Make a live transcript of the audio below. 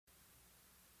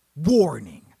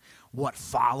Warning. What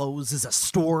follows is a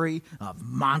story of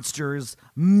monsters,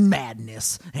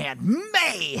 madness, and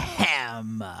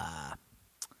mayhem.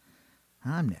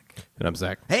 I'm Nick. And I'm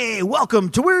Zach. Hey, welcome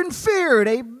to Weird and Feared,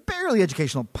 a barely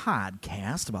educational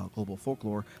podcast about global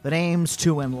folklore that aims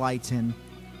to enlighten,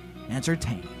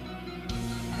 entertain,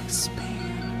 and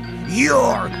expand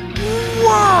your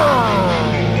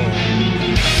world.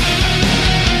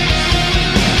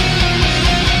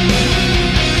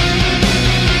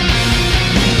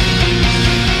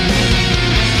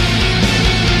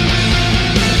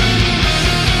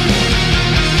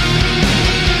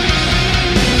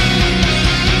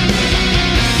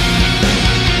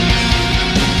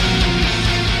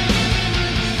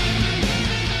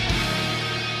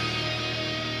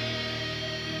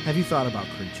 Have you thought about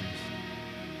creatures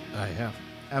I have.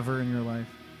 ever in your life?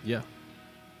 Yeah.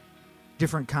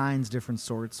 Different kinds, different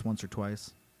sorts, once or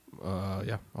twice?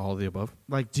 Yeah. All of the above.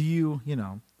 Like, do you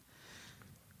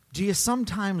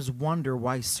sometimes wonder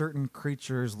why certain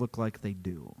creatures look like they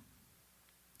do?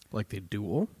 Like they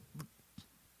duel?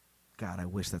 God, I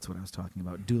wish that's what I was talking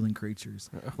about. Dueling creatures.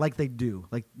 Like they do.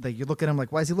 Like you look at him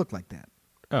like, why does he look like that?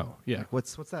 Oh, yeah. Like,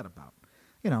 what's that about?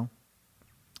 You know,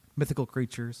 mythical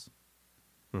creatures.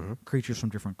 Mm-hmm. Creatures from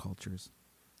different cultures.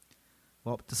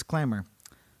 Well, disclaimer.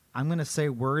 I'm going to say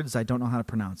words I don't know how to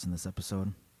pronounce in this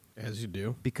episode. As you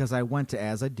do. Because I went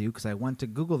to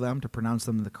Google them to pronounce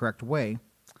them the correct way.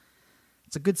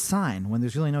 It's a good sign when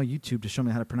there's really no YouTube to show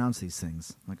me how to pronounce these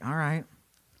things. I'm like, all right.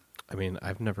 I mean,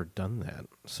 I've never done that,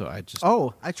 so I just...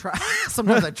 Oh, I try.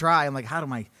 Sometimes I try. I'm like, how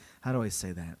do I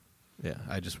say that? Yeah,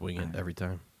 I just wing it every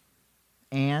time.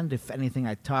 And if anything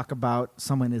I talk about,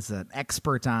 someone is an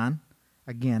expert on,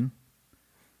 again,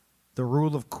 the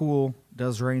rule of cool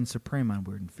does reign supreme on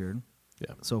Weird and Feared.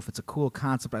 Yeah. So if it's a cool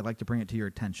concept, I'd like to bring it to your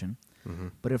attention. Mm-hmm.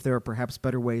 But if there are perhaps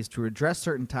better ways to address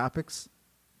certain topics,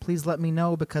 please let me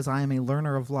know because I am a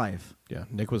learner of life. Yeah,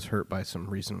 Nick was hurt by some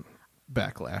recent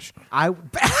backlash.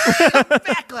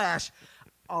 Backlash!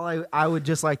 I would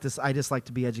just like this. I just like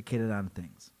to be educated on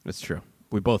things. It's true.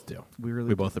 We both do. We really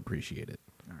We do. both appreciate it.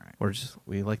 All right.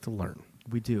 We like to learn.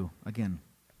 We do. Again,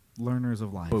 learners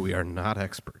of life. But we are not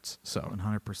experts, so...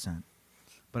 100%.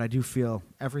 But I do feel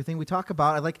everything we talk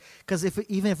about, I like, because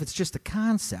even if it's just a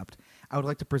concept, I would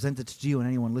like to present it to you and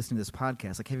anyone listening to this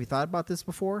podcast. Like, have you thought about this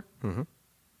before? Mm-hmm.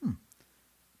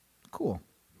 Cool.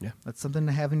 Yeah. That's something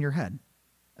to have in your head,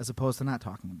 as opposed to not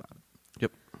talking about it.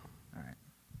 Yep. All right.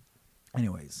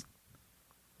 Anyways,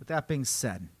 with that being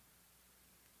said,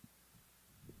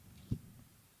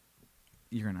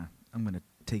 I'm gonna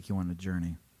take you on a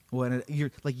journey. Well,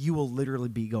 you will literally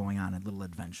be going on a little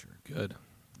adventure. Good.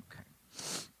 Okay.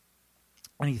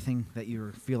 Anything that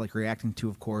you feel like reacting to,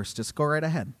 of course, just go right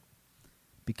ahead.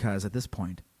 Because at this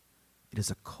point, it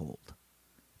is a cold,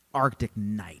 Arctic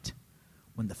night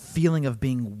when the feeling of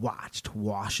being watched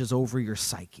washes over your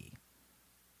psyche.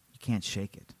 You can't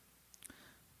shake it.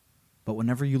 But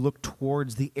whenever you look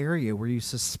towards the area where you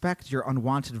suspect your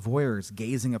unwanted voyeurs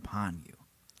gazing upon you,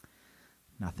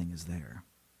 nothing is there.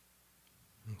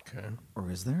 Okay.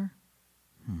 Or is there?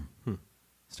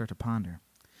 Start to ponder.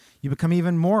 You become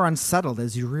even more unsettled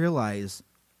as you realize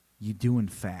you do, in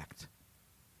fact,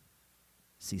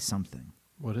 see something.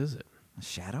 What is it? A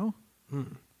shadow?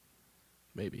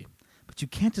 Maybe. But you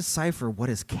can't decipher what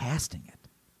is casting it.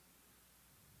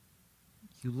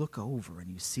 You look over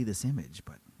and you see this image,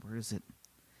 but where is it?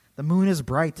 The moon is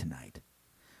bright tonight,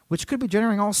 which could be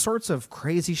generating all sorts of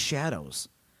crazy shadows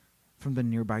from the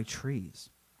nearby trees.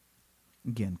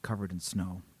 Again, covered in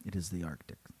snow. It is the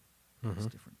Arctic. There's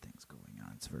different things going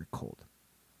on. It's very cold.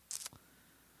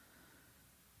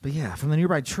 But yeah, from the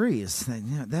nearby trees.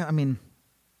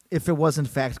 If it was in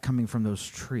fact coming from those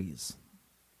trees,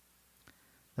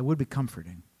 that would be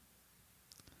comforting.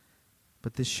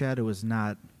 But this shadow is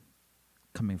not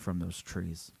coming from those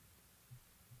trees.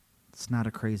 It's not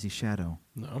a crazy shadow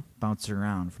No. bouncing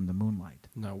around from the moonlight.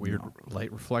 Not weird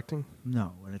light reflecting?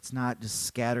 No, and it's not just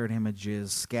scattered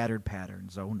images, scattered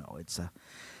patterns. Oh no,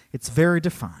 it's very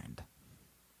defined.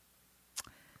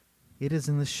 It is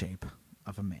in the shape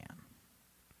of a man.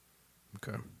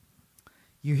 Okay.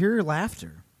 You hear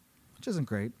laughter, which isn't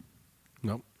great.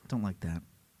 Nope. Don't like that.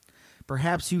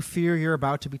 Perhaps you fear you're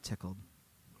about to be tickled,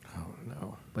 Oh,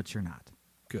 no. but you're not.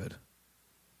 Good.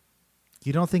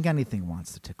 You don't think anything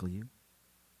wants to tickle you,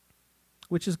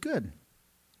 which is good.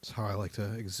 It's how I like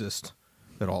to exist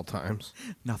at all times.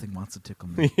 Nothing wants to tickle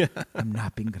me. Yeah. I'm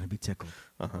not going to be tickled.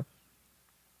 Uh-huh.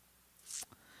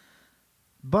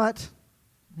 But,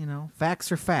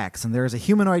 facts are facts, and there is a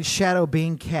humanoid shadow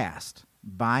being cast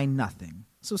by nothing.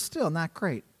 So still not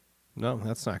great. No,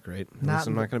 that's not great. At Not least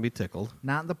I'm not going to be tickled.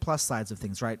 Not the plus sides of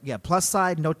things, right? Yeah, plus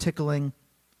side, no tickling.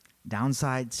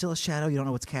 Downside, still a shadow. You don't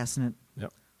know what's casting it.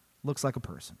 Yep. Looks like a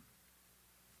person.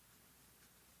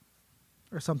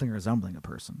 Or something resembling a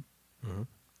person. Mm-hmm.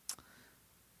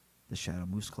 The shadow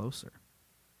moves closer.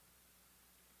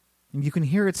 And you can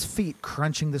hear its feet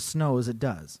crunching the snow as it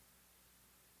does.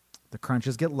 The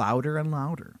crunches get louder and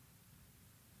louder.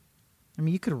 I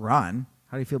mean, you could run.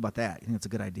 How do you feel about that? You think it's a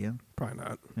good idea? Probably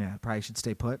not. Yeah, probably should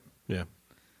stay put. Yeah.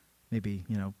 Maybe,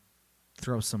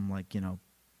 throw some,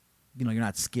 you're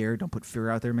not scared. Don't put fear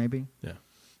out there, maybe. Yeah.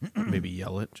 Maybe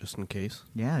yell it just in case.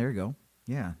 Yeah, there you go.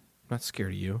 Yeah. I'm not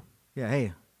scared of you. Yeah, hey.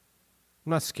 I'm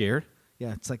not scared.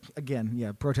 Yeah, it's like,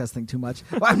 again, protesting too much.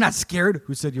 Well, I'm not scared.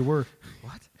 Who said you were?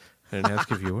 What? I didn't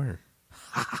ask if you were.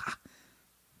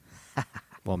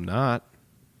 Well, I'm not.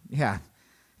 Yeah.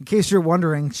 In case you're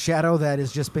wondering, shadow that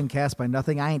has just been cast by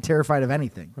nothing, I ain't terrified of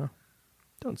anything. Well,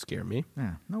 don't scare me.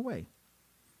 Yeah, no way.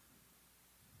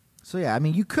 So, yeah, I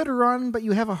mean, you could run, but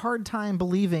you have a hard time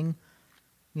believing,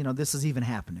 this is even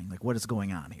happening. Like, what is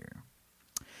going on here?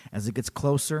 As it gets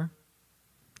closer,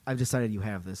 I've decided you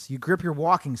have this. You grip your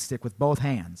walking stick with both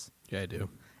hands. Yeah, I do.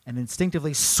 And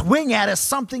instinctively swing at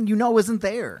something you know isn't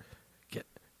there.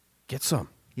 Get some.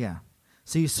 Yeah.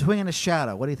 So you swing in a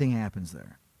shadow. What do you think happens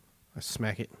there? I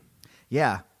smack it.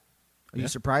 Yeah. Are you Yeah.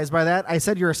 surprised by that? I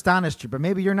said you're astonished, but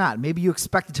maybe you're not. Maybe you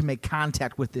expected to make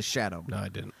contact with this shadow. No, I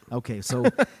didn't. Okay, so,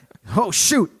 oh,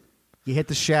 shoot. You hit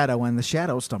the shadow, and the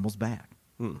shadow stumbles back.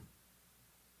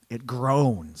 It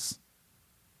groans.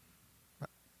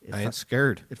 I ain't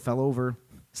scared. It fell over,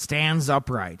 stands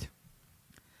upright,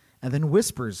 and then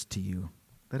whispers to you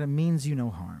that it means you no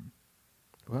harm.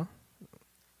 Well,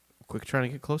 quick trying to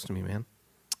get close to me, man.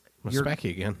 I'm going to You're- smack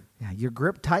you again. Yeah, your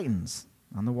grip tightens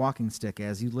on the walking stick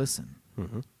as you listen.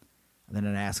 Mm-hmm. And then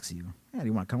it asks you, do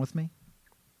you want to come with me?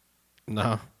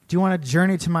 No, Do you want to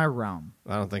journey to my realm?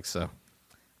 I don't think so.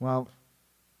 Well,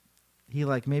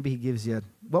 maybe he gives you,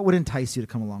 what would entice you to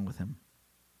come along with him?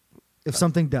 If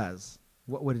something does,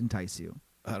 what would entice you?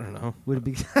 I don't know. Would it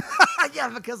be, yeah,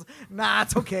 because,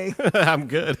 it's okay. I'm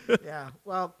good. Yeah,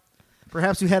 well,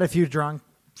 perhaps you had a few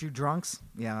drunks.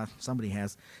 Yeah, somebody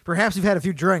has. Perhaps you've had a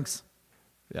few drinks.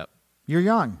 Yep. You're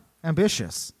young,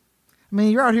 ambitious. I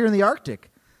mean, you're out here in the Arctic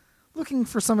looking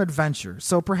for some adventure.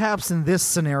 So perhaps in this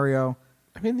scenario,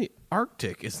 I mean, the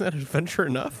Arctic. Isn't that adventure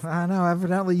enough? I don't know,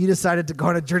 evidently you decided to go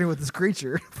on a journey with this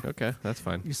creature. Okay, that's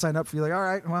fine. You sign up for, you're like, all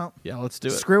right, well, Yeah, let's do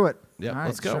it. screw it. Yeah, All right,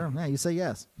 let's go. Sure. Yeah, you say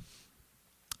yes.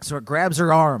 So it grabs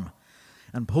her arm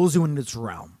and pulls you into its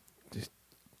realm. Just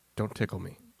don't tickle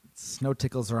me. Snow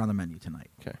tickles are on the menu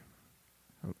tonight. Okay.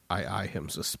 I eye him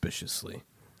suspiciously.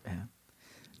 Yeah.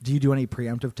 Do you do any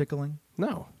preemptive tickling?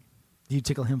 No. Do you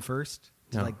tickle him first?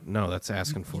 To, No, no, that's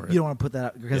asking for it. You don't want to put that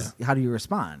out because how do you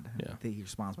respond? Yeah. He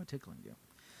responds by tickling you.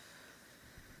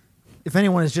 If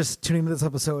anyone is just tuning into this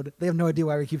episode, they have no idea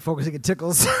why we keep focusing at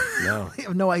tickles. No. They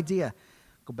have no idea.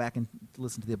 Go back and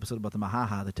listen to the episode about the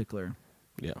Mahaha, the tickler.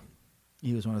 Yeah.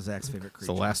 He was one of Zach's favorite It's creatures.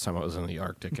 the last time I was in the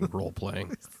Arctic and role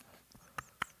playing.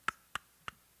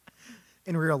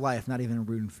 In real life, not even in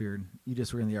Rude and Feared. You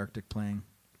just were in the Arctic playing,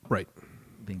 Right.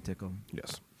 being tickled.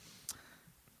 Yes.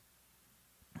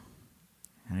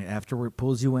 And after it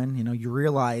pulls you in, you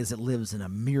realize it lives in a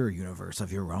mirror universe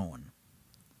of your own.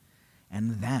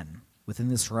 And then, within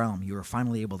this realm, you are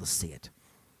finally able to see it.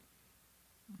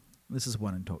 This is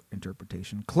one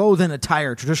interpretation. Clothed in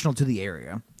attire traditional to the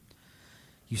area,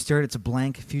 you stare at its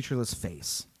blank, featureless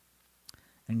face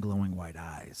and glowing white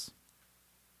eyes.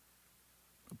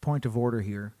 A point of order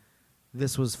here.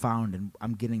 This was found in,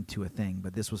 I'm getting to a thing,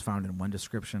 but this was found in one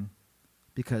description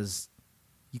because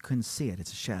you couldn't see it.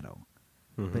 It's a shadow.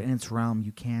 Mm-hmm. But in its realm,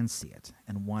 you can see it.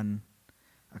 And one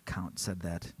account said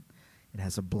that it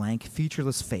has a blank,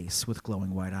 featureless face with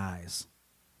glowing white eyes.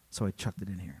 So I chucked it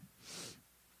in here.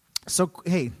 So,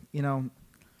 hey,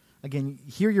 again,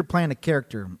 here you're playing a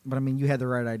character, but I mean, you had the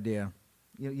right idea.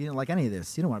 You didn't like any of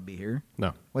this. You don't want to be here.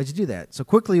 No. Why'd you do that? So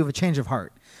quickly, you have a change of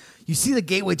heart. You see the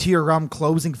gateway to your realm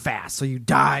closing fast, so you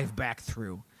dive back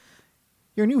through.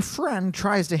 Your new friend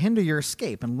tries to hinder your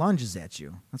escape and lunges at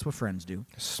you. That's what friends do.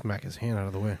 Smack his hand out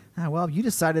of the way. Well, you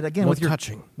decided again No with your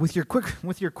touching. with your quick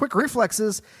reflexes, your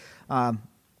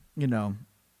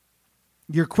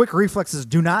quick reflexes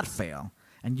do not fail,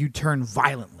 and you turn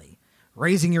violently,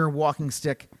 raising your walking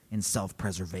stick in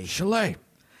self-preservation. Chalet.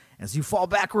 As you fall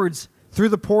backwards through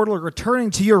the portal, returning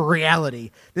to your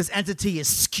reality, this entity is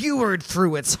skewered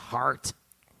through its heart.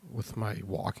 With my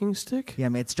walking stick? Yeah, I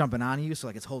mean, it's jumping on you, so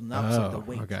like it's holding up, so like the Oh,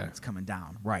 weight okay. it's coming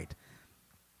down. Right.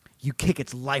 You kick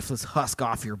its lifeless husk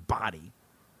off your body.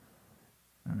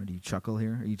 I don't know, do you chuckle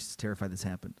here? Or are you just terrified this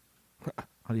happened?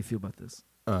 How do you feel about this?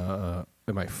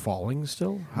 Am I falling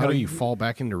still? How No, do you you- fall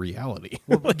back into reality?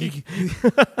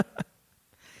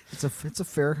 It's a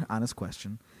fair, honest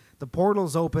question. The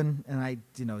portal's open, and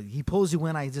he pulls you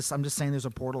in. I'm just saying, there's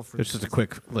a portal for. It's just a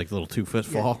quick, like, little 2-foot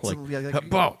fall. it's a- Like, yeah, like,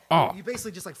 boom, oh. You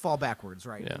basically just like fall backwards,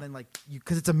 right? Yeah. And then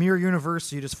because it's a mirror universe,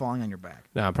 so you're just falling on your back.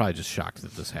 No, I'm probably just shocked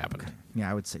that this happened.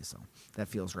 Yeah, I would say so. That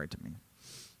feels right to me.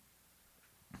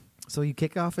 So you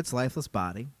kick off its lifeless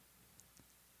body.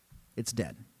 It's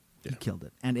dead. You Yeah. killed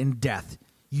it. And in death,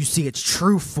 you see its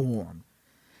true form.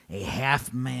 A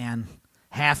half man,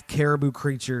 half caribou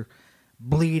creature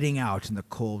bleeding out in the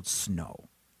cold snow.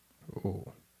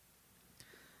 Oh.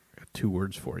 I got 2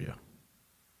 words for you.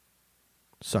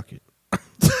 Suck it.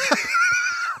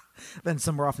 Then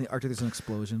somewhere off in the Arctic, there's an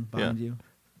explosion behind Yeah. you.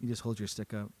 You just hold your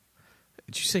stick up.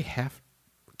 Did you say half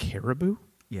caribou?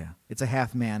 Yeah. It's a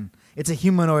half man. It's a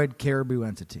humanoid caribou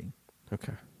entity.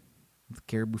 Okay. With a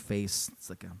caribou face. It's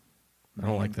like a I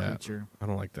don't like man that. creature. I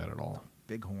don't like that at all.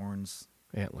 Big horns.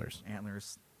 Antlers.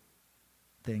 Antlers,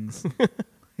 things.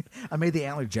 I made the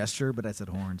antler gesture, but I said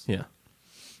horns. Yeah.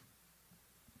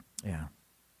 Yeah.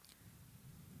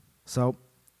 So,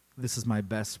 this is my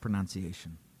best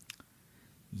pronunciation.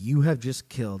 You have just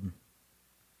killed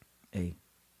a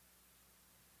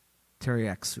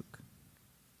Tariaksuk.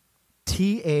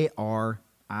 Tariaksuk.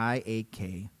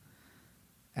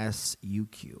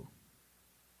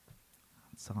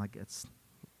 Sound like it's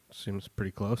Seems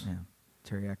pretty close. yeah,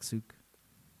 Tariaksuk.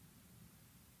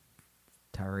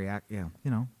 Tariak, yeah,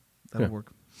 that'll Yeah.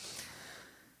 work.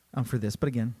 For this, but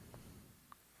again,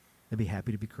 I'd be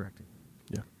happy to be corrected.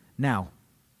 Yeah. Now,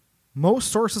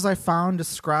 most sources I found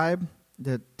describe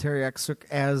the Tariaksuk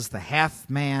as the half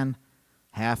man,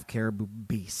 half caribou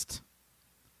beast.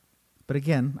 But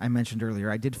again, I mentioned earlier,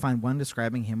 I did find one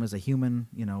describing him as a human,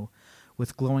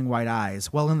 with glowing white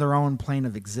eyes, well in their own plane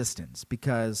of existence.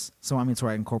 So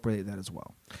I incorporated that as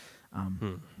well.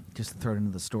 Just to throw it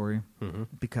into the story,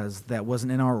 because that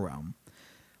wasn't in our realm.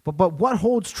 But what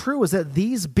holds true is that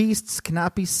these beasts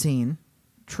cannot be seen,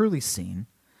 truly seen,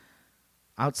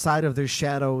 outside of their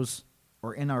shadows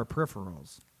or in our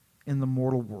peripherals in the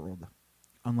mortal world,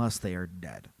 unless they are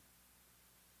dead.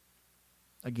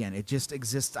 Again, it just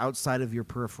exists outside of your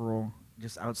peripheral,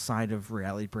 just outside of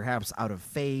reality, perhaps out of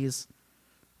phase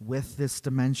with this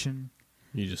dimension.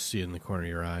 You just see it in the corner of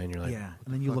your eye, and you're like, Yeah,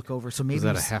 and then you look over. So maybe is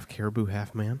that you a half caribou,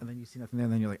 half man? and then you see nothing there,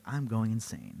 and then you're like, I'm going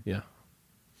insane. Yeah.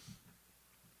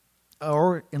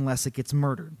 Or unless it gets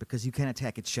murdered, because you can't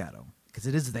attack its shadow, because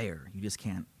it is there. You just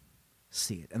can't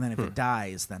see it. And then if it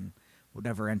dies, then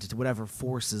whatever entity, whatever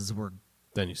forces were,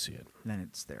 Then you see it. then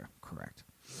it's there. Correct.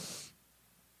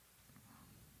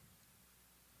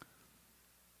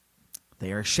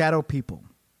 They are shadow people,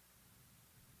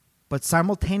 but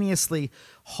simultaneously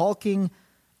hulking,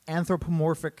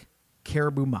 anthropomorphic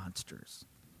caribou monsters.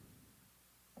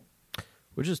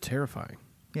 Which is terrifying.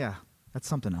 Yeah, that's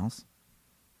something else,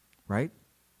 right?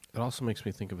 It also makes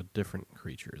me think of a different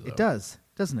creature, though. It does,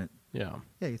 doesn't it? Yeah.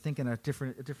 Yeah, you're thinking of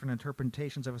different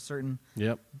interpretations of a certain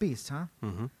Yep. beast, huh?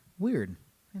 Mm-hmm. Weird.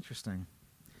 Interesting.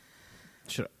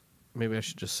 Maybe I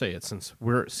should just say it, since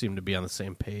we seem to be on the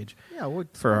same page. Yeah,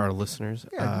 For our listeners,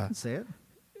 yeah, you can say it.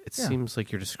 it yeah. seems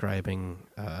like you're describing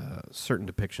certain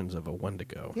depictions of a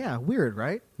Wendigo. Yeah, weird,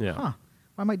 right? Yeah. Huh.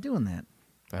 Why am I doing that?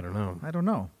 I don't know, I don't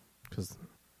know. because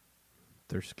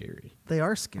they're scary. They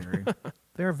are scary.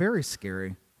 They are very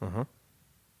scary. Uh-huh.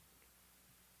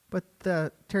 But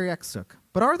Tariaksuk.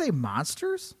 But are they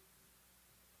monsters?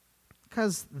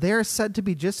 Because they're said to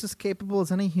be just as capable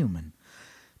as any human,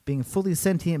 being fully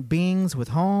sentient beings with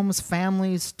homes,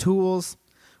 families, tools,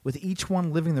 with each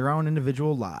one living their own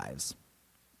individual lives.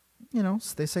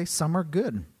 They say some are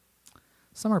good,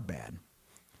 some are bad.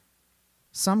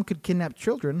 Some could kidnap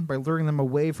children by luring them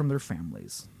away from their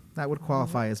families. That would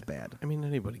qualify as bad. I mean,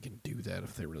 anybody can do that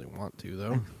if they really want to,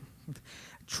 though.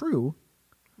 True.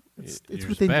 It's You're just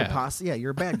within your bad. Yeah,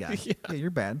 you're a bad guy. Yeah. Yeah, you're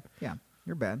bad. Yeah,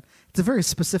 you're bad. It's a very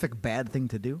specific bad thing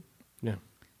to do, Yeah.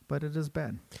 but it is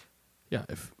bad. Yeah,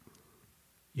 if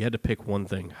you had to pick one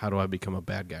thing, how do I become a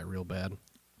bad guy real bad?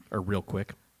 Or real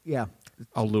quick? Yeah.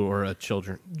 I'll lure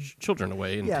children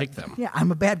away and Yeah. take them. Yeah,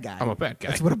 I'm a bad guy. I'm a bad guy.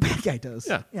 That's what a bad guy does.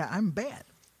 Yeah. Yeah, I'm bad.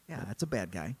 Yeah, that's a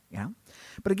bad guy. Yeah.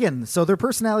 But again, so their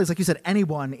personalities, like you said,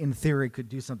 anyone in theory could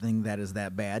do something that is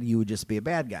that bad. You would just be a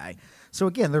bad guy. So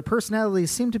again, their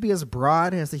personalities seem to be as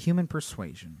broad as the human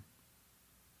persuasion.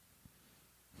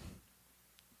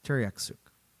 Tariaksuk,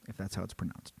 if that's how it's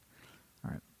pronounced.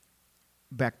 All right.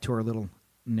 Back to our little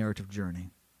narrative journey.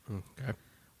 Okay.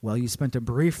 Well, you spent a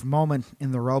brief moment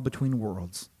in the realm between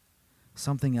worlds.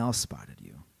 Something else spotted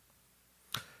you.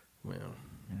 Well,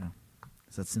 Yeah.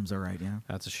 So that seems all right, yeah?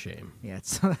 That's a shame. Yeah,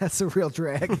 that's a real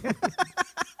drag.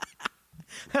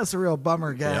 That's a real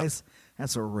bummer, guys.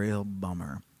 That's a real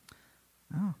bummer.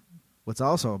 Oh, what's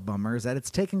also a bummer is that it's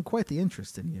taken quite the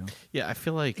interest in you. Yeah, I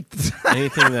feel like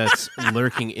anything that's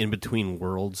lurking in between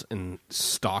worlds and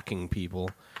stalking people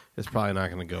is probably not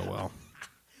going to go well.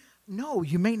 No,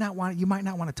 you might not want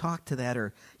to talk to that,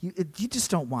 or you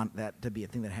just don't want that to be a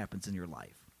thing that happens in your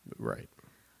life. Right.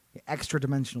 Extra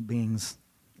dimensional beings.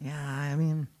 Yeah, I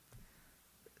mean,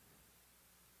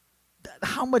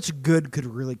 how much good could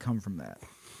really come from that?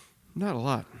 Not a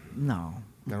lot. No,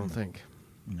 I don't think.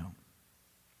 no.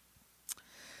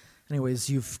 Anyways,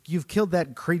 you've killed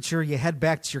that creature. You head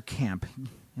back to your camp.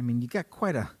 I mean, you got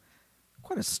quite a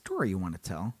story you want to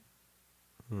tell.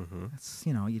 Mm-hmm. That's,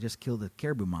 you just killed a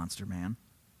caribou monster, man.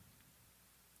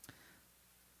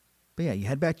 But yeah, you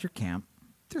head back to your camp.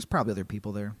 There's probably other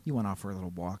people there. You went off for a little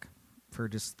walk for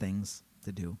just things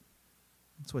to do.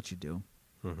 That's what you do.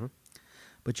 Mm-hmm.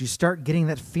 But you start getting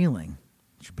that feeling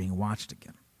that you're being watched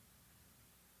again.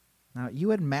 Now, you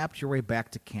had mapped your way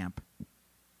back to camp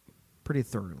pretty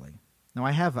thoroughly. Now,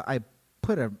 I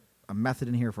put a method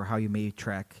in here for how you may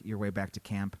track your way back to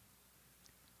camp.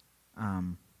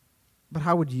 But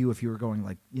how would you, if you were going,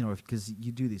 like, because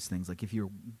you do these things, like if you're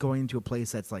going into a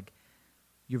place that's like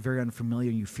you're very unfamiliar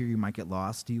and you fear you might get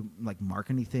lost, do you like mark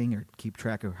anything or keep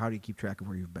track of, how do you keep track of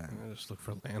where you've been? I just look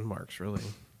for landmarks, really.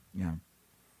 Yeah.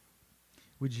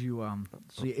 Would you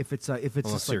so if it's Unless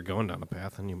just you're like, going down a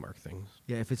path and you mark things.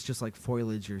 yeah, if it's just like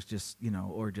foliage or just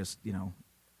or just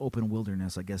open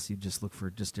wilderness, I guess you just look for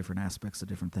just different aspects of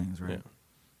different things, right?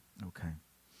 Yeah. Okay.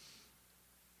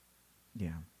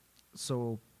 Yeah.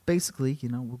 So basically,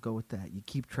 we'll go with that. You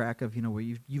keep track of where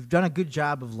you've done a good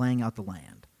job of laying out the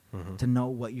land to know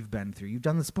what you've been through. You've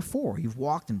done this before. You've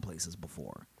walked in places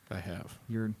before. I have.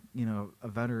 You're a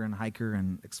veteran hiker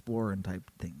and explorer and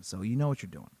type thing, so you know what you're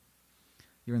doing.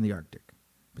 You're in the Arctic,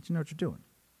 but you know what you're doing.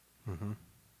 Mm-hmm.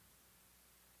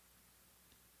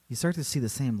 You start to see the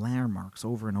same landmarks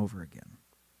over and over again.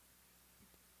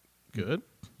 Good?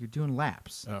 You're doing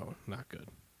laps. Oh, not good.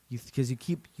 Because you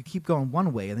keep going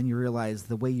one way, and then you realize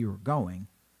the way you were going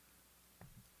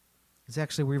is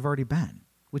actually where you've already been,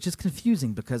 which is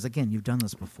confusing because, again, you've done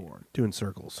this before. Doing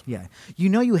circles. Yeah.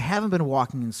 You haven't been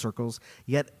walking in circles,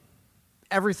 yet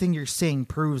everything you're seeing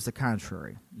proves the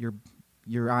contrary.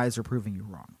 Your eyes are proving you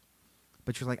wrong.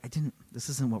 But you're like, this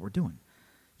isn't what we're doing.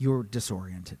 You're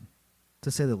disoriented, to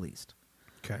say the least.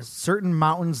 Okay. Certain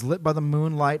mountains lit by the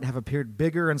moonlight have appeared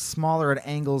bigger and smaller at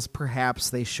angles perhaps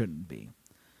they shouldn't be.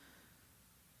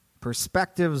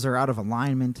 Perspectives are out of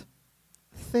alignment.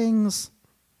 Things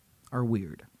are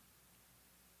weird.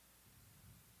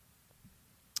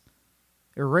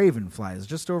 A raven flies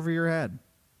just over your head.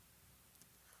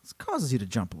 This causes you to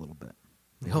jump a little bit.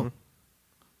 Mm-hmm.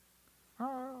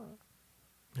 Oh.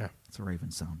 Yeah. It's a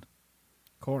raven sound.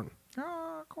 Corn.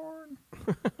 Ah, corn.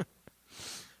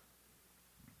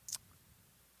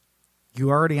 You're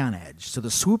already on edge, so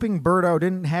the swooping birdo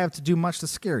didn't have to do much to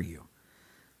scare you.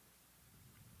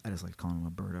 I just like calling him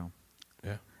a birdo.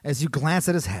 Yeah. As you glance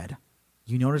at his head,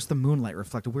 you notice the moonlight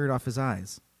reflect weird off his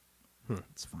eyes.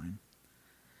 It's fine.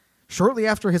 Shortly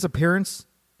after his appearance,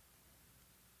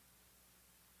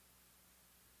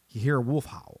 you hear a wolf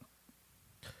howl.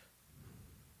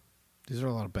 These are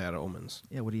a lot of bad omens.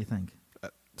 Yeah, what do you think?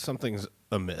 Something's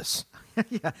amiss.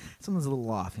 Yeah, something's a little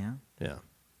off, yeah? Yeah.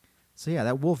 So yeah,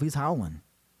 that wolf, he's howling.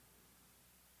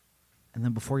 And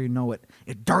then before you know it,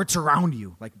 it darts around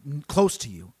you, like close to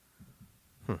you.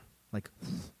 Like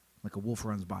a wolf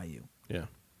runs by you. Yeah.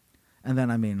 And then,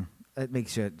 I mean, it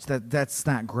makes you, that's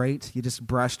not great. You just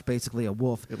brushed basically a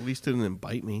wolf. At least it didn't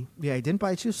bite me. Yeah, he didn't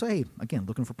bite you, so hey, again,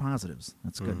 looking for positives.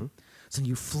 That's good. So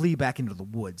you flee back into the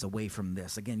woods away from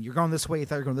this. Again, you're going this way, you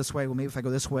thought you were going this way. Well, maybe if I go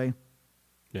this way,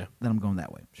 Yeah. then I'm going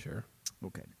that way. Sure.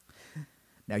 Okay.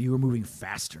 Now you were moving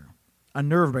faster,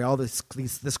 unnerved by all this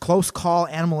close call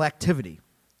animal activity,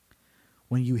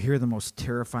 when you hear the most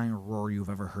terrifying roar you've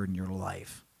ever heard in your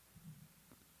life.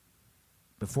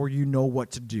 Before you know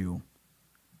what to do,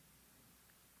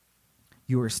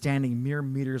 you are standing mere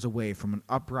meters away from an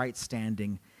upright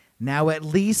standing, now at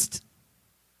least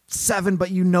 7,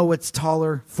 but you know it's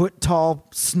taller, foot tall,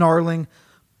 snarling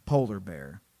polar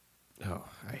bear. Oh,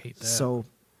 I hate that. So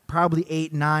probably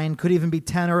 8, 9, could even be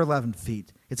 10 or 11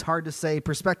 feet. It's hard to say.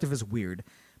 Perspective is weird,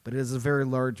 but it is a very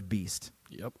large beast.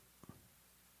 Yep.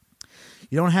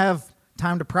 You don't have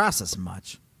time to process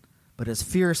much, but as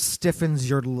fear stiffens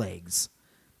your legs,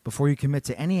 before you commit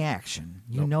to any action,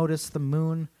 you notice the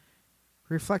moon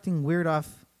reflecting weird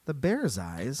off the bear's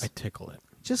eyes, I tickle it.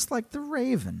 just like the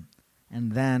raven.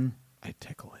 And then I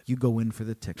tickle it. You go in for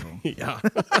the tickle. Yeah.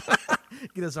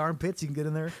 Get his armpits. You can get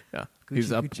in there. Yeah. Gucci,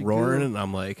 He's up Gucci, roaring, goo. and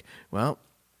I'm like, well,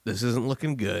 this isn't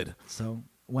looking good. So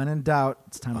when in doubt,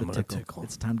 it's time I'm to gonna tickle. tickle.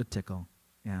 It's time to tickle.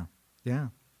 Yeah. Yeah.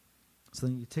 So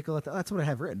then you tickle it. That's what I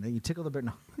have written. Then you tickle the bear.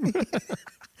 No. You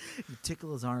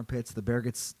tickle his armpits. The bear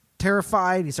gets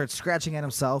terrified. He starts scratching at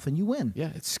himself, and you win.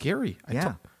 Yeah, it's scary.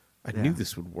 Yeah. I Yeah. knew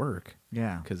this would work.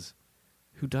 Yeah. Because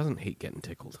who doesn't hate getting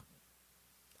tickled?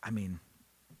 I mean,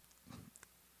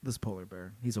 this polar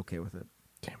bear, he's okay with it.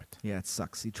 Damn it. Yeah, it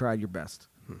sucks. You tried your best.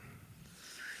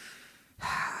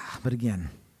 But again,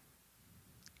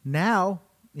 now,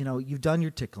 you've done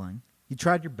your tickling. You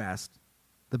tried your best.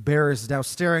 The bear is now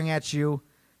staring at you.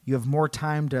 You have more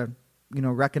time to,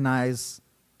 recognize,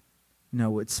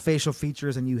 its facial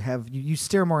features, and you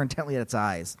stare more intently at its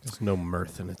eyes. There's no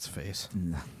mirth in its face.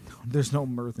 No, there's no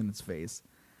mirth in its face.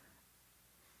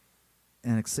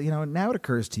 And now it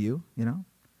occurs to you,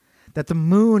 that the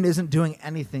moon isn't doing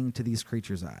anything to these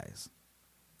creatures' eyes.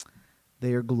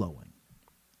 They are glowing,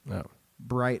 Oh.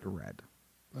 bright red.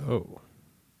 Oh.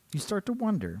 You start to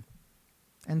wonder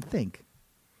and think,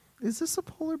 is this a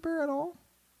polar bear at all?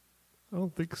 I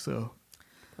don't think so.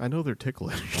 I know they're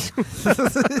ticklish.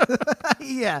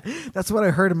 Yeah, that's what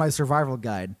I heard in my survival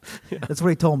guide. Yeah. That's what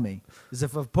he told me, is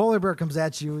if a polar bear comes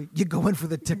at you, you go in for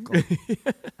the tickle,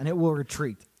 and it will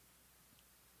retreat.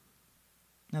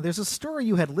 Now, there's a story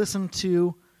you had listened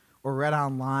to or read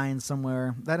online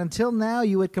somewhere that until now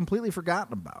you had completely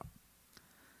forgotten about.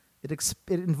 It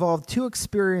involved two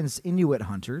experienced Inuit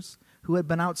hunters who had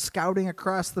been out scouting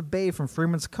across the bay from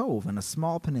Freeman's Cove in a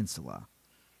small peninsula.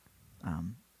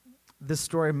 This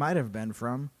story might have been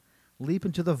from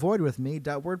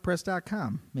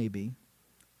leapintothevoidwithme.wordpress.com, maybe.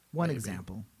 One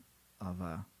example of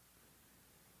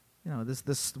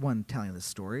this one telling this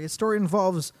story. His story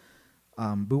involves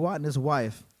Buat and his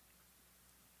wife,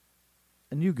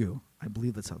 Inugu. I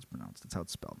believe that's how it's pronounced. That's how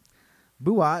it's spelled.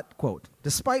 Buat, quote,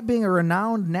 despite being a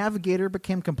renowned navigator,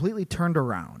 became completely turned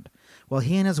around. While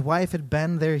he and his wife had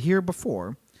been here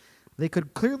before, they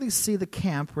could clearly see the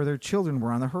camp where their children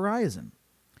were on the horizon.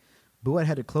 Buat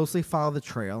had to closely follow the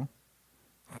trail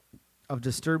of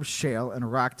disturbed shale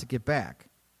and rock to get back.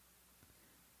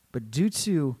 But due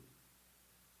to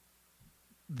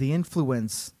the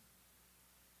influence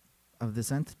of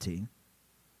this entity,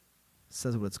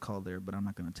 says what it's called there, but I'm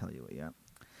not going to tell you it yet.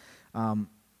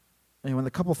 And when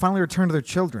the couple finally returned to their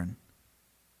children,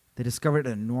 they discovered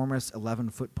an enormous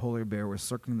 11-foot polar bear was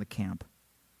circling the camp,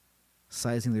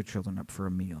 sizing their children up for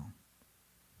a meal.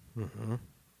 Mm-hmm.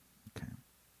 Okay.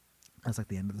 That's like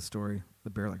the end of the story. The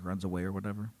bear runs away or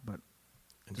whatever, but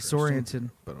Interesting, disoriented.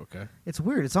 But okay. It's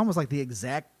weird. It's almost like the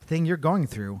exact thing you're going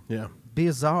through. Yeah.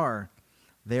 Bizarre.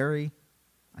 Very.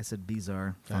 I said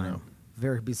bizarre. Fine. I know.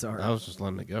 Very bizarre. I was just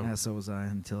letting it go. Yeah, so was I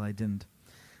until I didn't.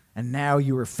 And now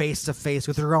you were face to face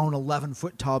with your own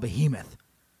 11-foot tall behemoth.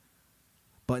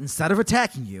 But instead of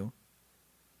attacking you,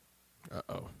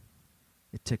 Uh-oh.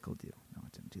 it tickled you. No,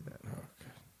 it didn't do that.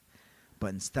 Okay. But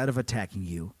instead of attacking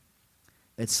you,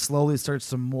 it slowly starts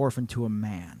to morph into a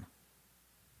man,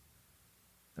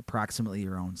 approximately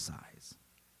your own size.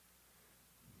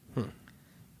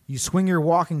 You swing your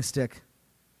walking stick,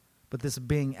 but this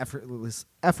being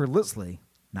effortlessly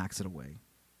knocks it away.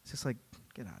 It's just like,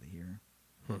 get out of here.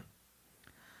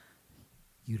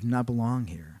 You do not belong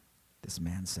here, this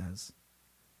man says.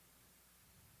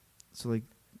 So,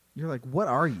 you're like, what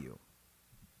are you?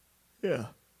 Yeah.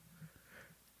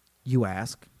 You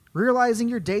ask, realizing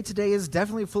your day-to-day is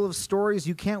definitely full of stories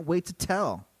you can't wait to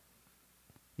tell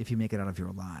if you make it out of here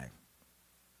alive.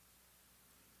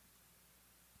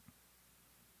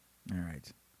 All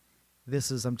right.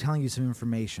 I'm telling you some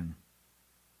information,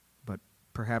 but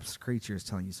perhaps the creature is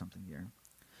telling you something here.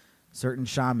 Certain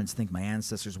shamans think my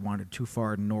ancestors wandered too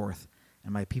far north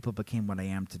and my people became what I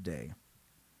am today.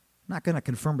 I'm not going to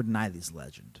confirm or deny these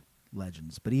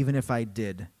legends, but even if I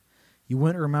did, you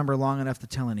wouldn't remember long enough to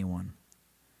tell anyone.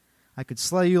 I could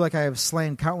slay you like I have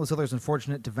slain countless others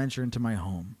unfortunate to venture into my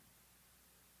home.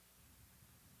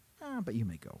 But you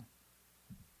may go.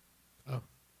 Oh,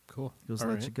 cool. He'll just All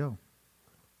let right. you go.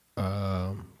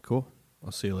 Cool.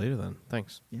 I'll see you later then.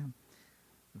 Thanks. Yeah.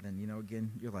 Then,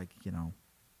 again, you're like,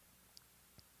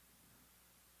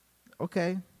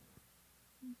 okay.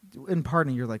 In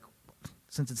parting, you're like,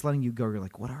 since it's letting you go, you're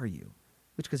like, what are you?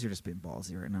 Which, because you're just being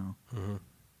ballsy right now.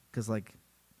 Because,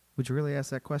 would you really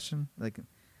ask that question?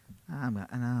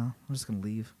 I'm just going to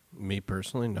leave. Me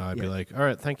personally? No, I'd be Yeah. like, all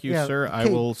right, thank you, Yeah, sir. I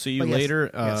okay, will see you but yes,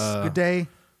 later. yes. Good day.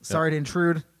 Sorry to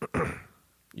intrude.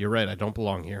 You're right. I don't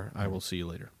belong here. I will see you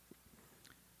later.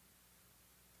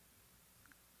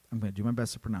 I'm going to do my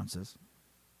best to pronounce this.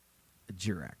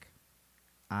 Jirak.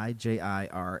 Ijiraq.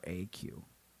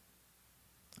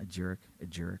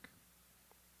 Ijiraq.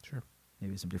 Sure.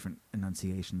 Maybe some different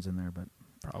enunciations in there, but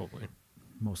Probably.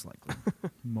 most likely.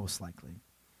 Most likely.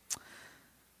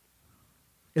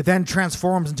 It then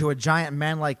transforms into a giant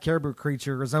man-like caribou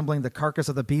creature resembling the carcass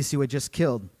of the beast you had just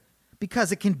killed.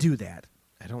 Because it can do that.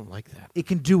 I don't like that. It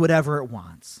can do whatever it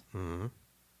wants. Mm-hmm.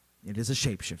 It is a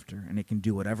shapeshifter, and it can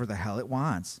do whatever the hell it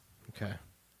wants. Okay.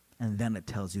 And then it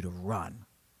tells you to run.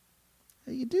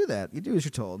 You do that. You do as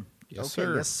you're told. Yes, okay,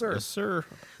 sir. Yes, sir. Yes, sir.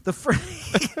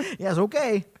 Yes,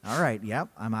 okay. All right. Yep,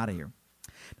 I'm out of here.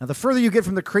 Now, the further you get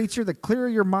from the creature, the clearer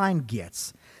your mind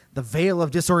gets. The veil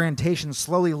of disorientation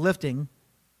slowly lifting.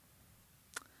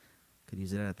 Could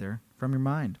use it out there from your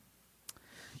mind.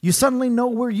 You suddenly know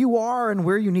where you are and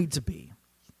where you need to be.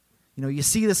 You know, you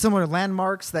see the similar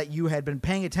landmarks that you had been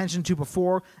paying attention to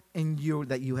before and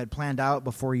that you had planned out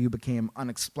before you became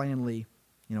unexplainably,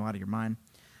 out of your mind.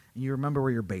 And you remember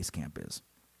where your base camp is.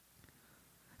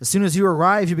 As soon as you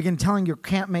arrive, you begin telling your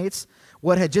campmates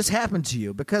what had just happened to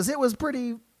you because it was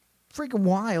pretty freaking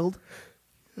wild.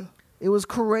 Yeah. It was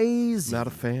crazy. Not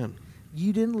a fan.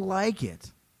 You didn't like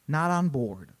it. Not on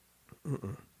board.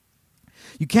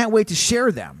 You can't wait to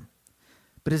share them.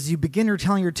 But as you begin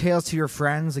retelling your tales to your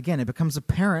friends, again, it becomes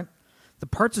apparent the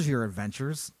parts of your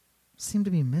adventures seem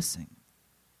to be missing.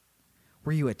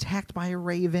 Were you attacked by a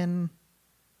raven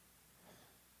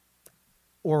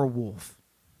or a wolf?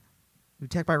 You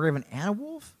attacked by a raven and a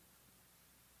wolf?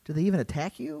 Did they even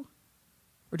attack you?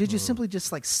 Or did you simply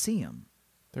just, see them?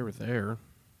 They were there.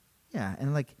 Yeah,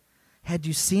 and, had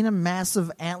you seen a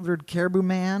massive antlered caribou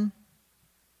man?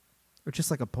 Or just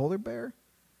like a polar bear?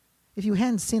 If you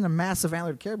hadn't seen a massive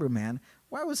antlered caribou man,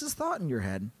 why was this thought in your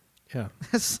head? Yeah.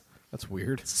 That's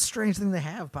weird. It's a strange thing to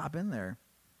have pop in there.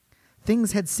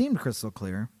 Things had seemed crystal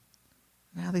clear.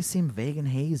 Now they seem vague and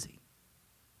hazy.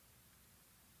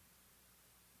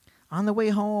 On the way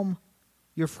home,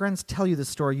 your friends tell you the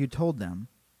story you told them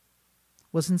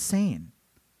was insane.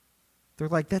 They're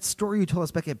like, that story you told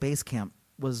us back at base camp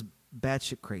was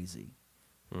batshit crazy.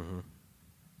 Mm-hmm.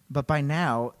 But by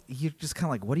now, you're just kind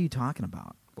of like, what are you talking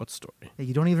about? What story?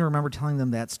 You don't even remember telling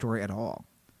them that story at all.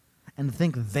 And to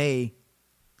think they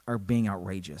are being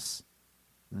outrageous.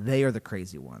 They are the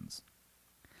crazy ones.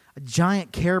 A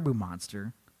giant caribou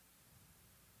monster.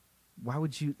 Why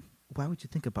would you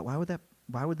think about why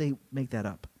would they make that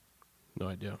up? No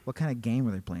idea. What kind of game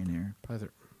are they playing here? Probably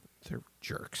they're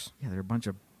jerks. Yeah, they're a bunch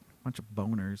of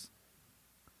boners.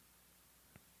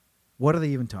 What are they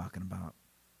even talking about?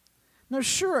 Now,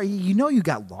 sure, you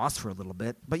got lost for a little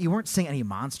bit, but you weren't seeing any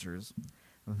monsters.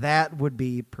 That would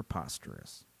be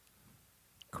preposterous.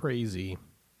 Crazy.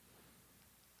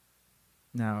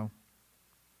 Now,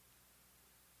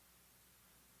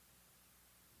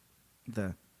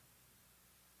 the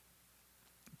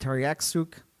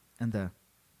Tariaksuk and the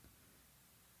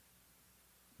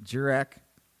Jirak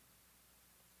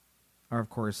are, of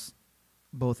course,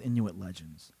 both Inuit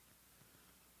legends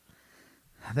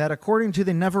that, according to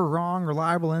the never wrong,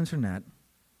 reliable internet,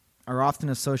 are often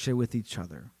associated with each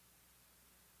other.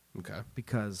 Okay.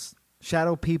 Because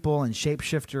shadow people and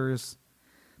shapeshifters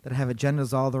that have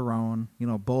agendas all their own,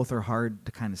 both are hard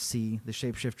to kind of see. The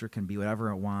shapeshifter can be whatever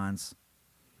it wants.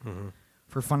 Mm-hmm.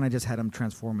 For fun, I just had him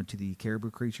transform into the caribou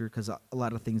creature because a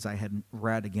lot of things I had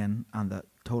read, again, on the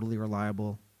totally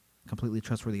reliable, completely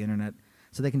trustworthy internet,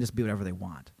 so they can just be whatever they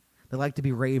want. They like to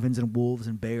be ravens and wolves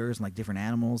and bears and different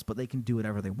animals, but they can do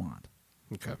whatever they want.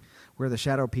 Okay. Where the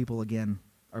shadow people, again,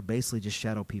 are basically just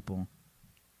shadow people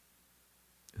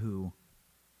who,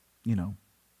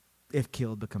 if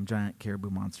killed, become giant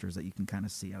caribou monsters that you can kind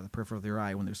of see out of the peripheral of your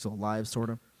eye when they're still alive, sort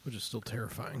of. Which is still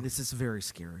terrifying. This is very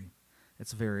scary.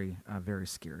 It's very, very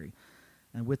scary.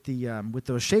 And with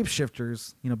those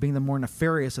shapeshifters, being the more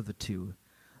nefarious of the two,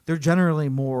 they're generally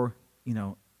more,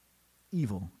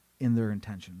 evil in their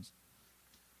intentions.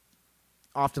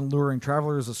 Often luring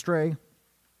travelers astray,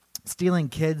 stealing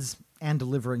kids, and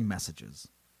delivering messages.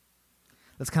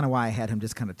 That's kind of why I had him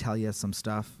just kind of tell you some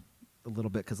stuff a little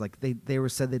bit, because they were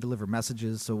said they deliver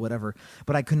messages, so whatever.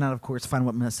 But I could not, of course, find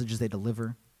what messages they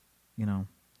deliver.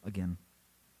 Again,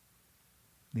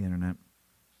 the internet.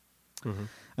 Mm-hmm.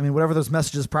 I mean, whatever those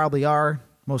messages probably are,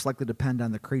 most likely depend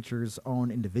on the creature's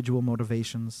own individual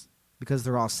motivations, because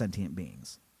they're all sentient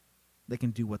beings. They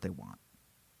can do what they want.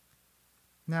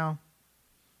 Now,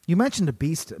 you mentioned a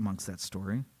beast amongst that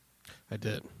story. I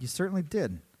did. You certainly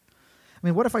did. I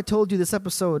mean, what if I told you this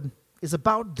episode is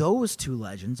about those two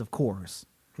legends, of course,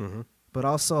 mm-hmm. but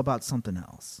also about something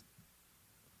else?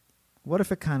 What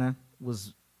if it kind of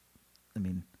was,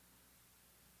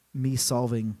 me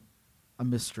solving a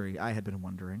mystery I had been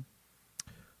wondering?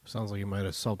 Sounds like you might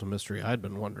have solved a mystery I'd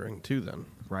been wondering too. Then,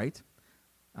 right?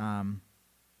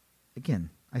 Again,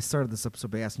 I started this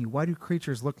episode by asking you, why do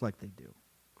creatures look like they do?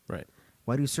 right?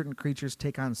 Why do certain creatures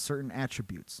take on certain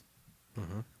attributes?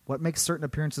 Mm-hmm. What makes certain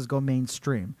appearances go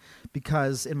mainstream?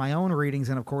 Because in my own readings,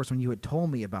 and of course when you had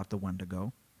told me about the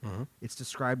Wendigo, Mm-hmm. it's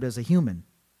described as a human,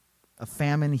 a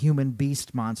famine human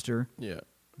beast monster. Yeah,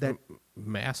 That-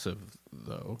 massive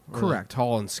though. Or Correct. like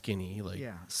tall and skinny. Like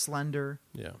Yeah, slender,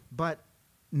 yeah. but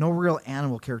no real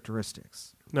animal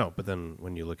characteristics. No, but then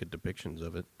when you look at depictions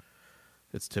of it,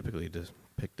 it's typically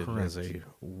depicted as Correct. a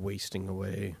wasting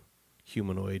away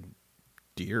humanoid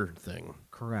deer thing.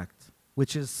 Correct.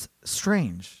 Which is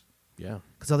strange, Yeah.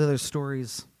 because all the other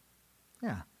stories,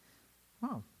 yeah.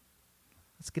 Wow.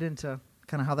 Let's get into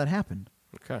kind of how that happened.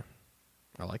 Okay.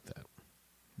 I like that.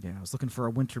 Yeah, I was looking for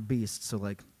a winter beast, so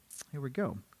like, here we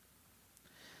go.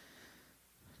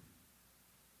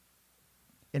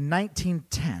 In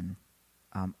 1910,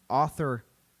 author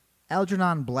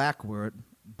Algernon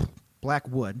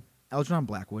Algernon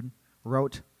Blackwood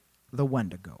wrote The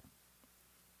Wendigo.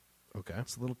 Okay.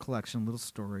 It's a little collection, little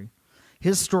story.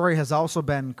 His story has also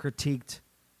been critiqued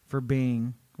for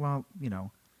being, well, you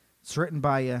know, it's written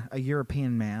by a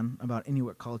European man about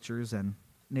Inuit cultures and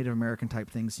Native American type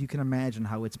things. You can imagine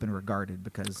how it's been regarded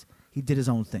because he did his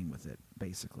own thing with it,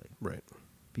 basically. Right.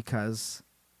 Because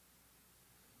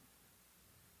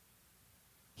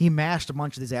he mashed a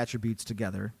bunch of these attributes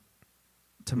together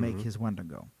to make his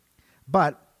Wendigo.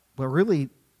 But what really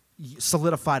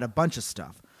solidified a bunch of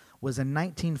stuff was in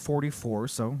 1944,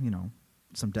 so, you know,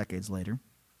 some decades later,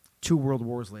 2 world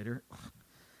wars later,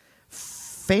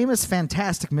 Famous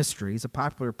Fantastic Mysteries, a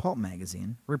popular pulp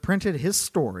magazine, reprinted his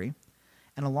story,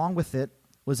 and along with it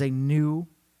was new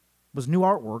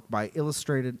artwork by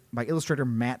illustrator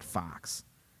Matt Fox.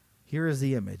 Here is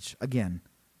the image. Again,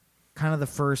 kind of the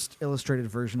first illustrated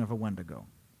version of a Wendigo.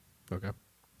 Okay.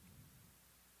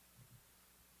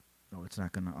 Oh, it's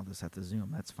not going to... I'll just have to zoom.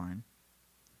 That's fine.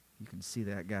 You can see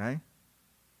that guy.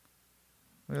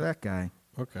 Look at that guy.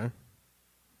 Okay.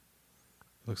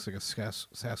 Looks like a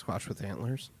Sasquatch with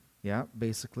antlers. Yeah,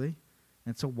 basically.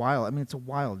 And it's a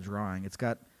wild drawing. It's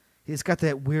got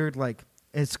that weird, like,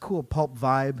 it's cool pulp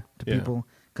vibe to Yeah. people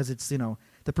because it's, you know,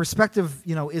 the perspective,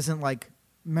 you know, isn't like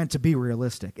meant to be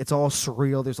realistic. It's all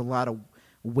surreal. There's a lot of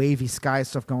wavy sky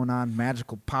stuff going on,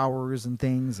 magical powers and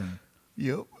things, and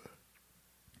Yep.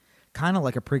 kind of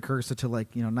like a precursor to,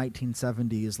 like, you know,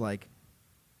 1970s like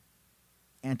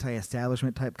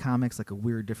anti-establishment type comics, like a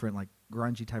weird, different, like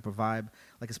grungy type of vibe.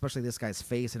 Like especially this guy's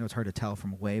face. I know it's hard to tell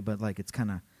from away, but like it's kind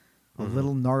of a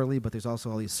little gnarly. But there's also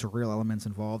all these surreal elements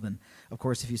involved. And of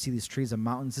course, if you see these trees and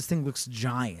mountains, this thing looks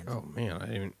giant. Oh man, I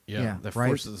didn't even. Yeah, Yeah, that right?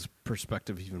 forces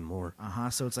perspective even more.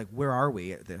 So it's like, where are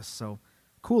we at this? So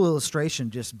cool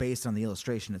illustration, just based on the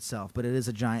illustration itself. But it is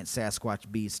a giant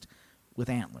Sasquatch beast with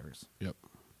antlers. Yep.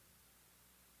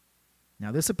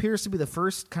 Now, this appears to be the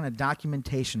first kind of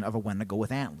documentation of a Wendigo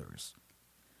with antlers,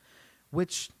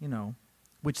 which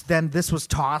then this was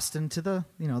tossed into the,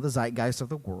 you know, the zeitgeist of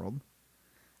the world.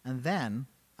 And then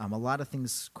a lot of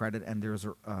things credit, and there's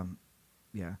a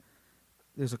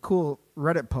cool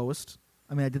Reddit post.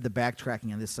 I mean, I did the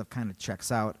backtracking, and this stuff kind of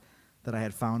checks out, that I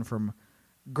had found from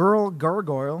Girl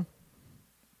Gargoyle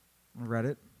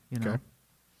Reddit, you know. Okay.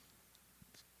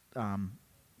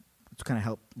 It's kind of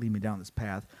helped lead me down this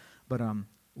path. But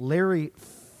Larry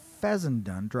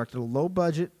Fessenden directed a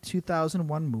low-budget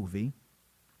 2001 movie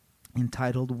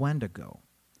entitled Wendigo.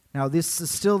 Now, this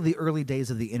is still the early days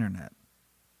of the internet.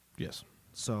 Yes.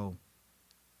 So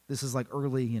this is like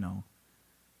early, you know,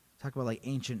 talk about like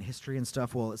ancient history and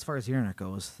stuff. Well, as far as the internet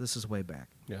goes, this is way back.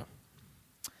 Yeah.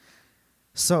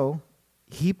 So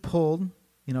he pulled,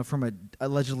 you know, from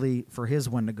allegedly for his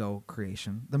Wendigo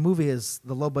creation. The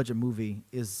low-budget movie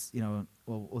is, you know,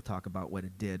 we'll talk about what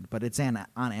it did, but it's on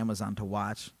Amazon to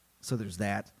watch. So there's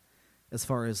that. As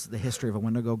far as the history of a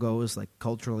Wendigo goes, like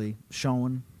culturally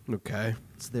shown, Okay.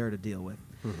 it's there to deal with.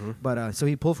 Mm-hmm. But so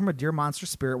he pulled from a deer monster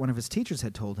spirit one of his teachers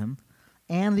had told him,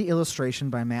 and the illustration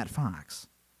by Matt Fox.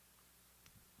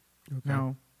 Okay.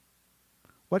 Now,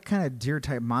 what kind of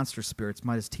deer-type monster spirits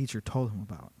might his teacher told him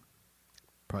about?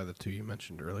 Probably the two you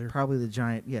mentioned earlier. Probably the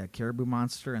giant, caribou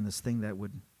monster and this thing that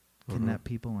would kidnap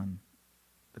people and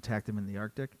attack them in the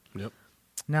Arctic. Yep.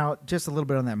 Now, just a little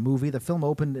bit on that movie. The film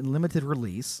opened in limited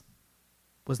release,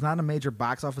 was not a major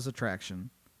box office attraction,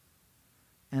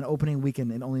 and opening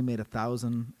weekend it only made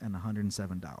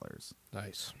 $1,107.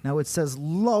 Nice. Now it says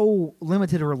low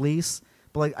limited release,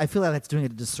 but like I feel like that's doing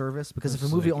it a disservice because if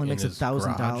It's a movie like only in makes his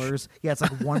 $1,000, yeah, it's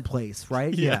like one place,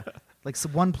 right? Yeah. Like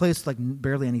one place with like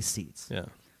barely any seats. Yeah.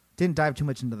 Didn't dive too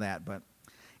much into that, but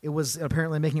It was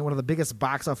apparently making it one of the biggest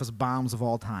box office bombs of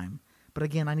all time. But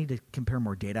again, I need to compare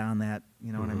more data on that.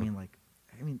 You know what I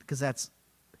mean? Because that's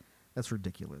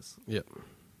ridiculous. Yep.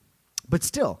 But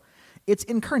still, its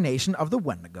incarnation of the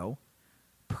Wendigo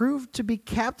proved to be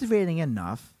captivating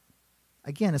enough,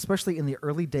 again, especially in the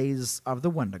early days of the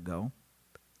Wendigo,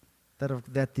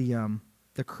 that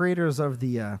the creators of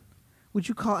the would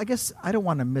you call? I guess I don't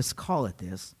want to miscall it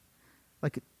this,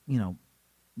 like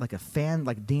like a fan,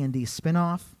 like D&D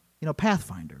spinoff,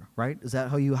 Pathfinder, right? Is that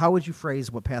how would you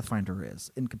phrase what Pathfinder is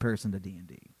in comparison to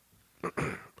D&D?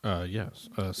 Yes,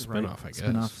 spinoff, I guess.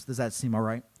 Spinoff. Does that seem all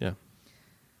right? Yeah.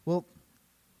 Well,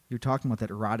 you're talking about that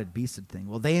eroded beasted thing.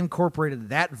 Well, they incorporated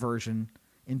that version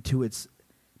into its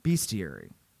bestiary,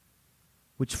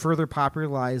 which further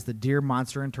popularized the deer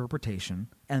monster interpretation,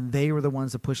 and they were the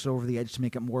ones that pushed it over the edge to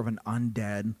make it more of an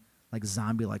undead, like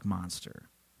zombie-like monster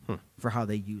for how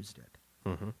they used it.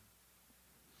 Mm-hmm.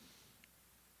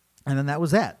 And then that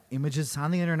was that. Images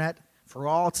on the internet for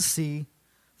all to see,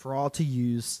 for all to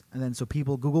use, and then so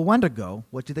people Google Wendigo,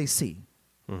 what do they see?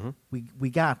 Mm-hmm. We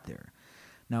got there.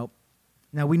 Now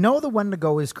we know the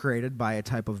Wendigo is created by a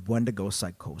type of Wendigo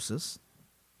psychosis.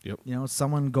 Yep.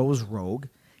 Someone goes rogue,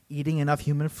 eating enough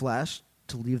human flesh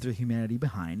to leave their humanity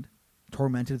behind,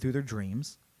 tormented through their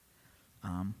dreams.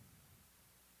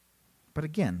 But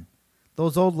again,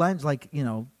 those old legends,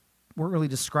 weren't really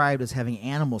described as having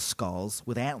animal skulls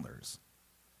with antlers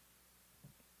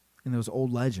in those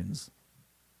old legends.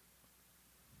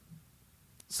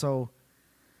 So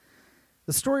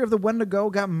the story of the Wendigo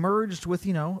got merged with,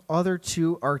 other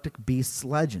two Arctic beasts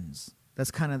legends. That's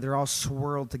they're all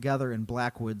swirled together in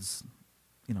Blackwood's,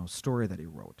 story that he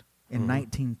wrote in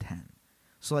 1910.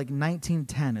 So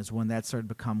 1910 is when that started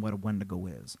to become what a Wendigo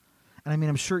is. And I mean,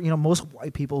 I'm sure, most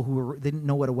white people didn't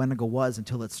know what a Wendigo was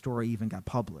until that story even got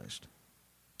published.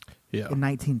 Yeah. In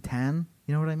 1910,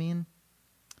 you know what I mean?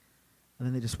 And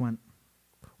then they just went.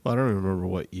 Well, I don't even remember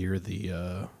what year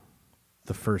the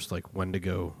first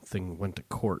Wendigo thing went to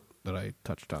court that I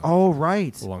touched on. Oh,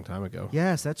 right. A long time ago.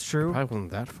 Yes, that's true. Probably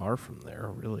wasn't that far from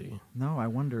there, really. No, I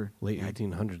wonder. Late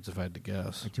 1800s, if I had to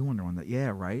guess. I do wonder when that.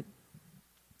 Yeah, right.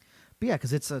 But yeah,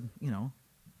 because it's a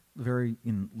very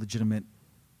legitimate,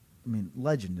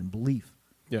 legend and belief.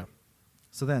 Yeah.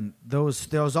 So then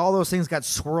all those things got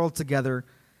swirled together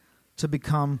to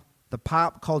become the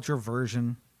pop culture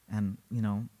version and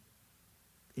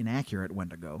inaccurate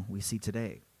Wendigo we see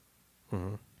today.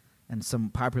 Mm-hmm. And some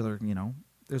popular,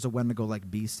 there's a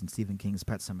Wendigo-like beast in Stephen King's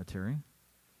Pet Sematary.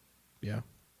 Yeah.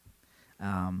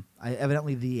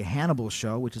 Evidently, the Hannibal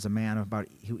show, which is a man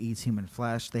who eats human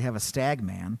flesh, they have a stag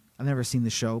man. I've never seen the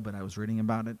show, but I was reading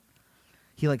about it.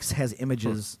 He has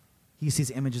images. He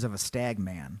sees images of a stag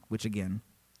man, which again,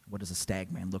 what does a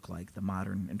stag man look like? The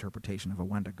modern interpretation of a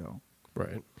Wendigo.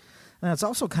 Right. And it's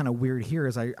also kind of weird here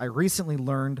is I recently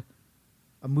learned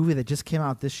a movie that just came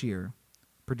out this year,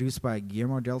 produced by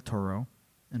Guillermo del Toro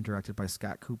and directed by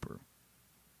Scott Cooper.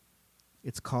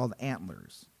 It's called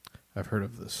Antlers. I've heard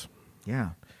of this.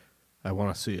 Yeah. I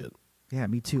want to see it. Yeah,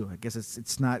 me too. I guess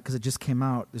it's not because it just came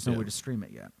out. There's no way to stream it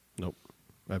yet. Nope.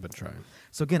 I've been trying.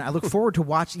 So again, I look forward to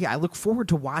watching. Yeah, I look forward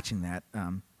to watching that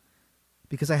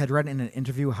because I had read in an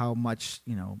interview how much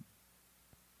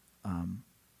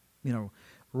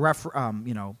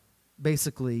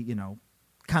basically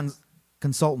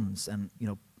consultants and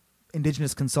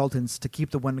indigenous consultants to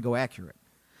keep the Wendigo accurate.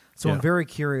 So I'm very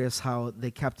curious how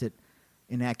they kept it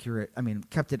inaccurate.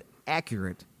 Kept it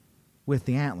accurate with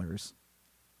the antlers,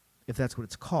 if that's what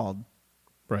it's called.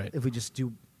 Right. If we just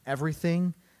do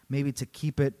everything, maybe to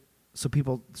keep it so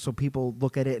people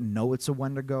look at it and know it's a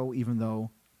Wendigo, even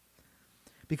though.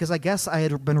 Because I guess I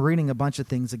had been reading a bunch of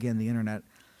things again on the internet,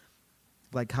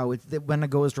 like how the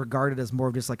Wendigo is regarded as more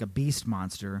of just like a beast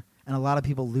monster, and a lot of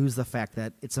people lose the fact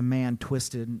that it's a man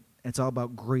twisted. And it's all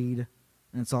about greed,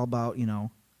 and it's all about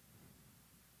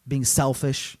being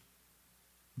selfish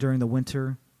during the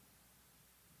winter.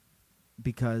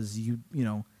 Because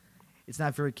it's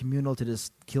not very communal to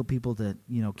just kill people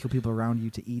around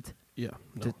you to eat. Yeah.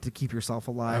 No. To keep yourself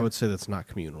alive. I would say that's not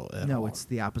communal at all. No, it's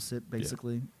the opposite,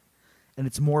 basically. Yeah. And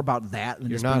it's more about that than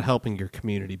you're just not helping your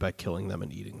community by killing them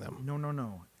and eating them.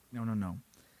 No.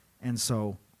 And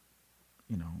so,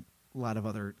 a lot of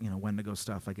other, Wendigo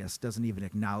stuff, I guess, doesn't even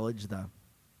acknowledge the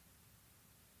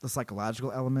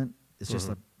psychological element. It's just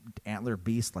an antler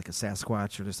beast, like a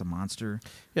Sasquatch or just a monster.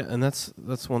 Yeah, and that's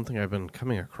one thing I've been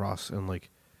coming across, and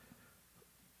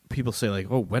people say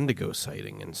Wendigo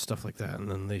sighting and stuff like that, and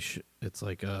then it's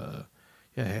it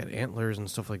had antlers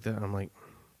and stuff like that. And I'm like,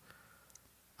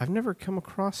 I've never come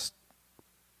across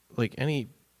any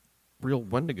real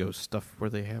Wendigo stuff where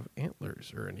they have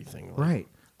antlers or anything. Right.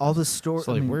 all the story.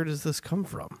 So, like, where does this come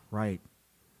from? Right.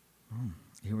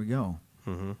 Here we go.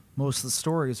 Mm-hmm. Most of the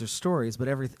stories are stories, but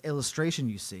every illustration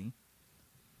you see.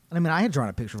 And I mean, I had drawn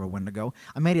a picture of a Wendigo.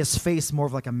 I made his face more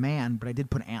of like a man, but I did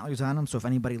put antlers on him, so if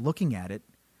anybody looking at it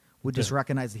would just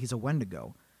recognize that he's a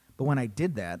Wendigo. But when I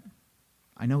did that,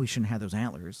 I know he shouldn't have those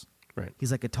antlers. Right.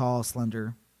 He's like a tall,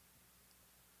 slender,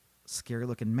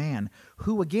 scary-looking man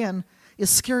who, again, is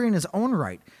scary in his own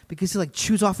right because he like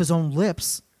chews off his own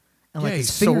lips and like he's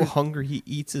his fingers, so hungry he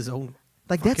eats his own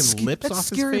like fucking lips that's off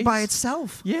scary his face. by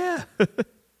itself. Yeah.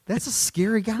 That's a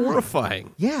scary guy.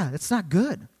 Horrifying. Yeah, that's not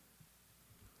good.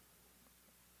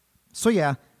 So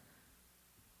yeah,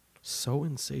 So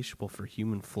insatiable for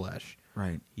human flesh.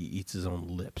 right, He eats his own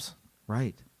lips.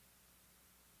 right.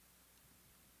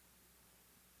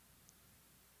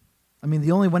 I mean,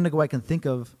 the only Wendigo I can think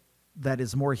of that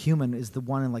is more human is the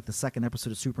one in like the second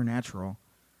episode of Supernatural.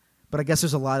 But I guess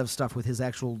there's a lot of stuff with his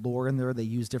actual lore in there. They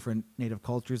use different native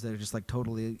cultures that are just like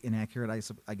totally inaccurate,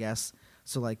 I guess.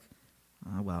 So like,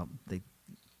 well,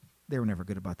 they were never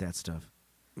good about that stuff.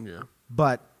 Yeah.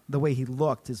 But the way he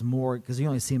looked is more because you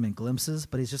only see him in glimpses,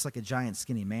 but he's just like a giant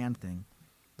skinny man thing.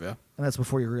 Yeah. And that's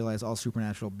before you realize all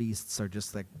supernatural beasts are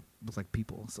just like look like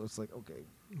people. So it's like, okay.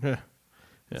 Yeah.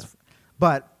 Yeah.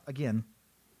 But again,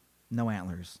 no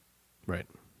antlers. Right.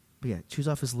 But yeah, chews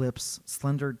off his lips,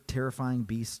 slender, terrifying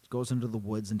beast, goes into the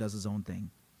woods and does his own thing.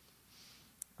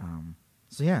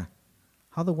 So yeah,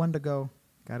 how the Wendigo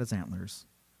got his antlers.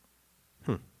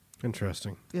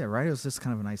 Interesting. Yeah, right? It was just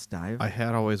kind of a nice dive. I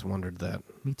had always wondered that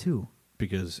Me too.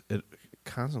 because it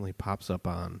constantly pops up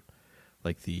on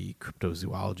like the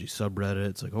cryptozoology subreddit.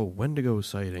 It's like, oh, Wendigo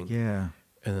sighting. Yeah,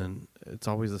 And then it's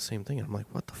always the same thing. And I'm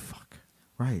like, what the fuck?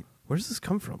 right. Where does this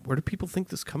come from? Where do people think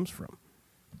this comes from?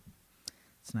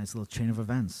 It's a nice little chain of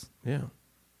events. Yeah.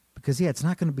 Because yeah, it's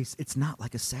not going to be. It's not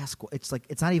like a Sasquatch. It's like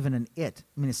it's not even an it.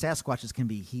 I mean, a Sasquatches can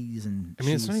be he's and. I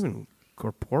mean, it's not she's. even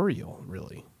corporeal,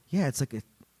 really. Yeah, it's like a.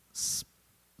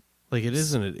 Like it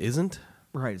is and it isn't.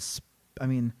 Right. I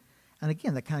mean, and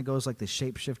again, that kind of goes like the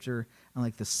shapeshifter and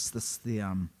like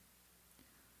the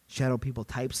shadow people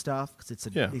type stuff because it's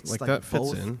a Yeah, it's like like that fits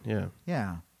both. in. Yeah.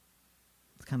 Yeah,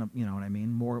 it's kind of you know what I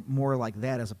mean. More like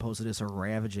that as opposed to just a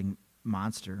ravaging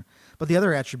monster. But the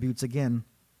other attributes again,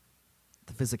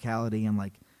 the physicality and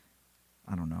like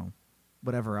I don't know,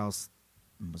 whatever else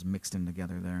was mixed in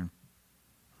together there.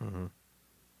 Mm-hmm.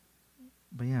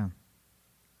 But yeah,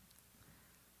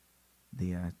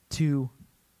 the two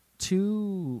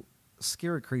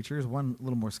scary creatures, one a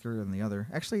little more scary than the other.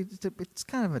 Actually, it's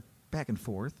kind of a back and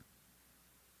forth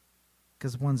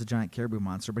because one's a giant caribou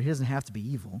monster, but he doesn't have to be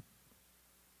evil.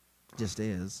 Just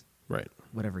is Right.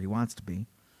 whatever he wants to be.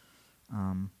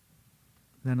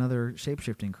 Then another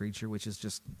shape-shifting creature, which is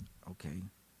just okay.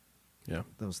 Yeah.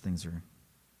 Those things are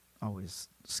always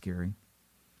scary.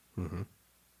 Mm-hmm.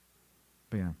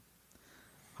 But yeah,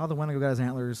 how the Wendigo got his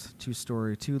antlers. Two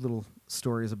little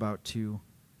stories about two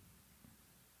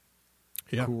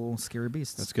Yeah. cool, scary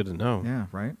beasts. That's good to know. Yeah,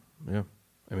 right? Yeah.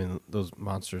 I mean, those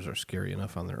monsters are scary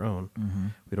enough on their own. Mm-hmm.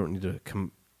 We don't need to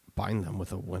combine them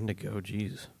with a Wendigo.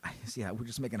 Jeez. Yeah, we're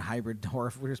just making hybrid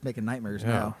horror. We're just making nightmares Yeah.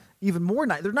 now. Even more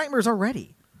they're nightmares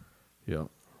already. Yeah.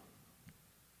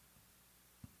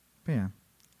 But yeah,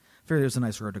 figured there's a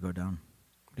nice road to go down.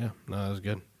 Yeah. No, that was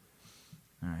good.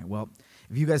 All right. Well,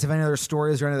 if you guys have any other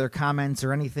stories or any other comments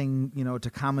or anything, to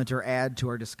comment or add to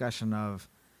our discussion of,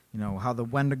 how the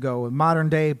Wendigo, modern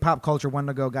day pop culture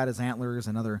Wendigo got his antlers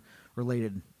and other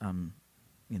related,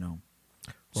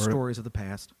 stories of the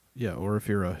past. Yeah. Or if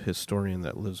you're a historian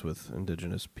that lives with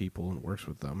indigenous people and works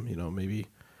with them, maybe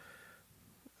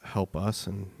help us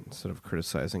instead of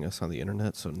criticizing us on the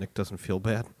internet so Nick doesn't feel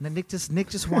bad. Nick just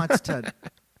wants to.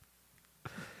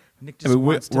 Nick I just mean,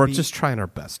 wants to we're be, just trying our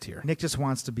best here. Nick just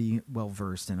wants to be well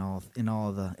versed in all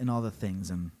the things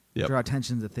and Yep. draw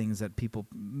attention to things that people,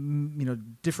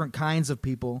 different kinds of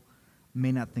people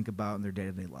may not think about in their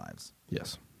day-to-day lives.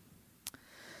 Yes.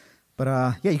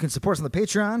 But yeah, you can support us on the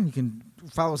Patreon. You can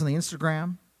follow us on the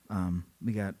Instagram.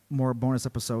 We got more bonus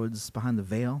episodes behind the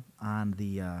veil on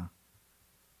the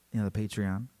the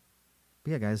Patreon.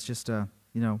 But yeah, guys, just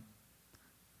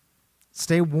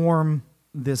stay warm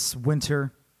this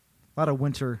winter. A lot of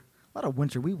winter.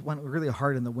 We went really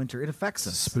hard in the winter. It affects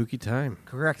It's us. a spooky time.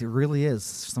 Correct. It really is.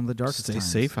 Some of the darkest Stay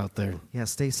times. safe out there. Yeah,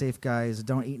 stay safe, guys.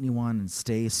 Don't eat anyone and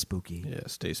stay spooky. Yeah,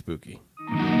 stay spooky.